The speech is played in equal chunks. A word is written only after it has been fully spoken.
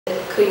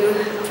Could you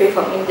pray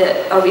for me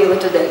that I'll be able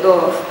to let go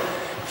of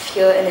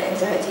fear and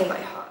anxiety in my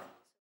heart?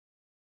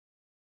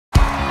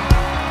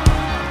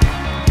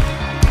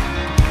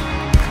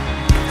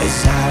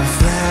 As I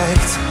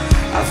reflect,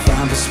 I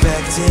find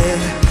perspective.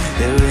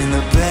 They're in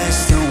the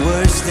best and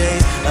worst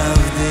days of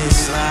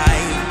this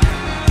life.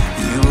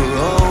 You were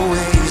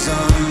always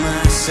on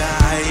my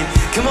side.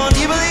 Come on, do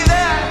you believe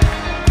that?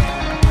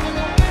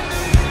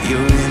 You're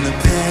in the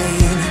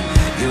pain,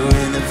 you're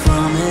in the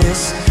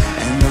promise,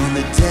 and on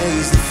the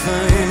days the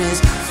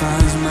furnace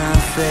finds my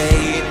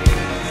fate,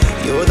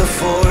 you're the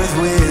fourth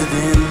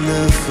within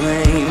the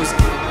flames.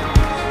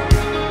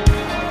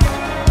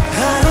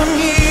 I don't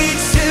need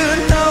to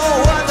know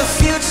what the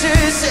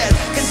future said,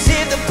 'cause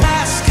if the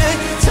past could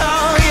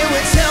talk, it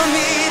would tell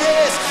me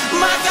this: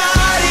 my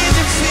God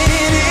isn't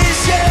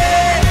finished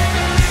yet.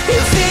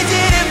 If He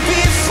did it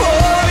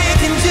before, He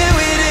can do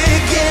it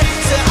again.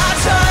 So I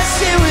trust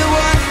Him with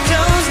what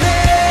comes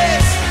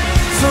next.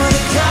 For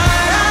the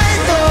God I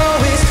know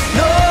is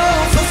known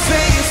for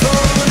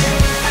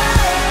faithfulness.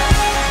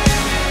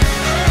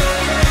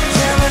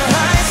 Yeah, when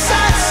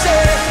hindsight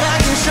said I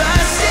can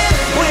trust Him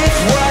with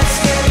what's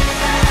next.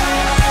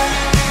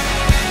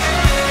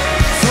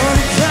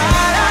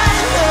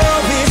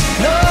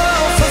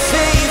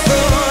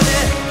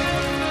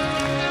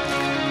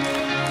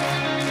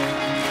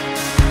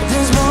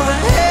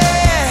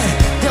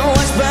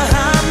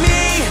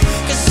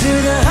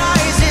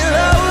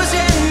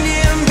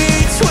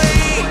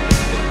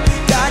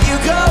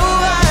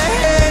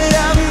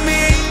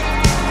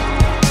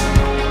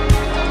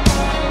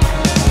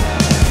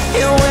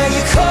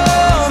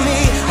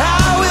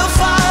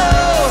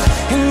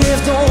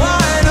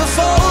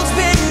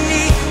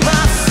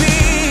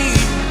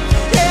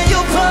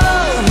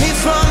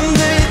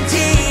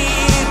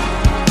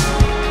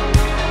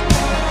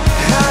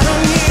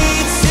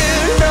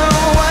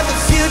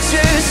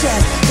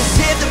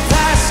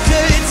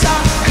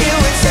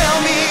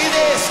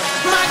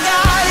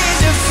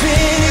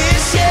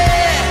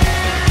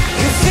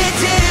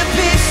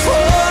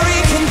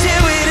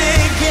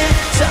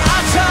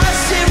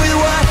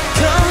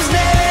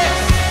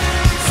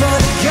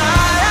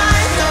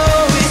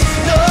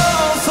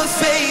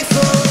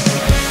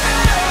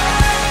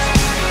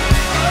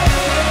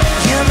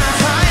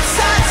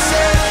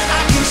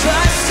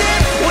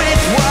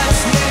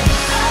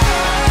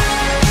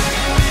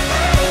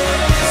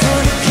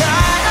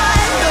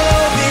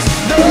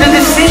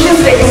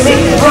 That you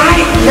make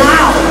right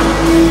now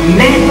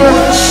matter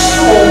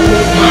so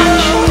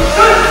much.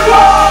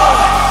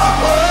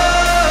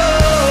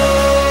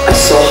 I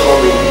saw how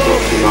many people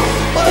came out,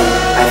 and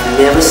I've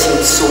never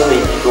seen so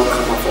many people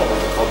come out for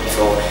altar call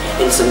before.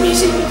 It's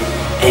amazing.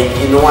 And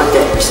you know what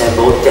that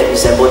resembled? That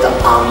resembled the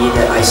army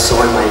that I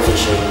saw in my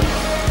vision.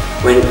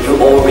 When you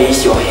all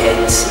raise your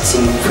hands,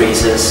 sing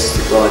praises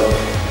to God.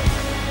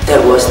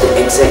 That was the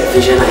exact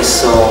vision I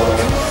saw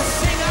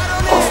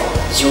of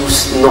you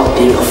not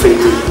being afraid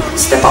to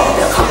step out of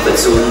their comfort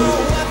zone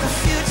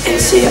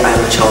and say, I'm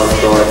a child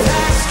of God.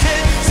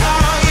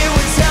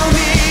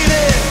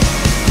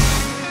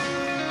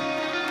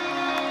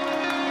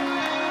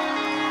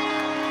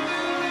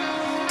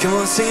 Come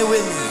on, sing it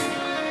with me.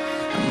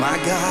 My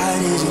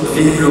God is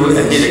Wesley grew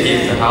and built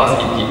again the house.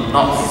 It did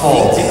not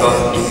fall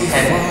because it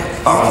had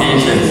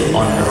foundations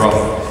on the rock.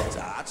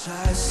 I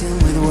trust Him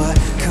with what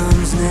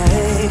comes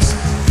next,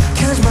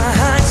 'cause my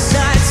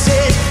hindsight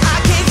says I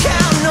can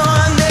count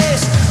on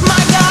this.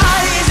 My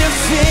God isn't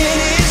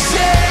finished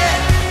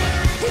yet.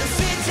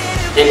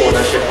 Take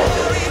ownership of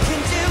it.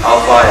 How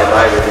far am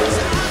I willing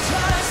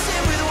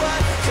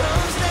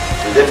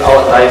to live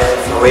out life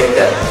knowing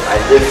that I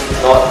live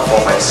not for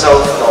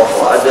myself, nor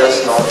for others,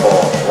 nor for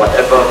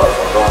whatever, but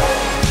for God.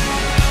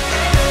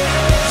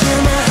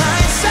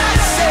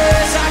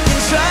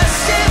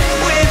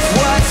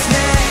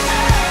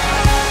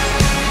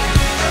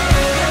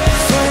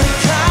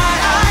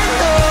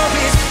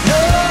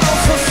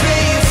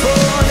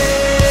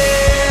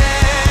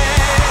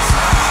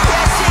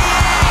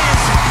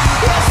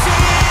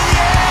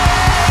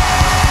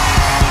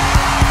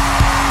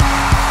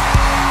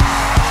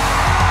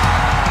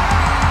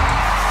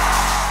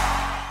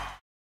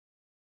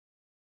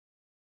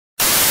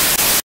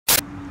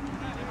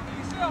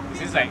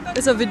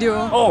 It's a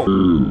video. Oh!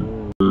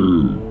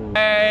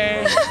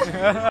 Hey!